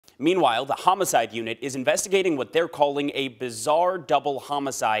Meanwhile, the homicide unit is investigating what they're calling a bizarre double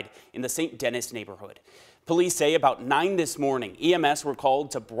homicide in the St. Denis neighborhood. Police say about 9 this morning, EMS were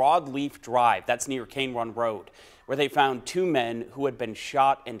called to Broadleaf Drive, that's near Cane Run Road, where they found 2 men who had been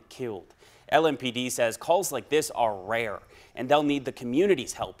shot and killed. LMPD says calls like this are rare, and they'll need the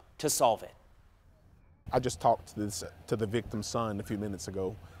community's help to solve it. I just talked to the victim's son a few minutes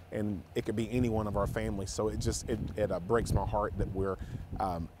ago, and it could be any one of our families. So it breaks my heart that we're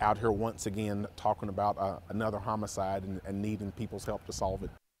out here once again talking about another homicide and needing people's help to solve it.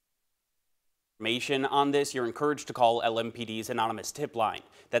 Information on this, you're encouraged to call LMPD's anonymous tip line.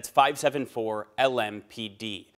 That's 574 LMPD.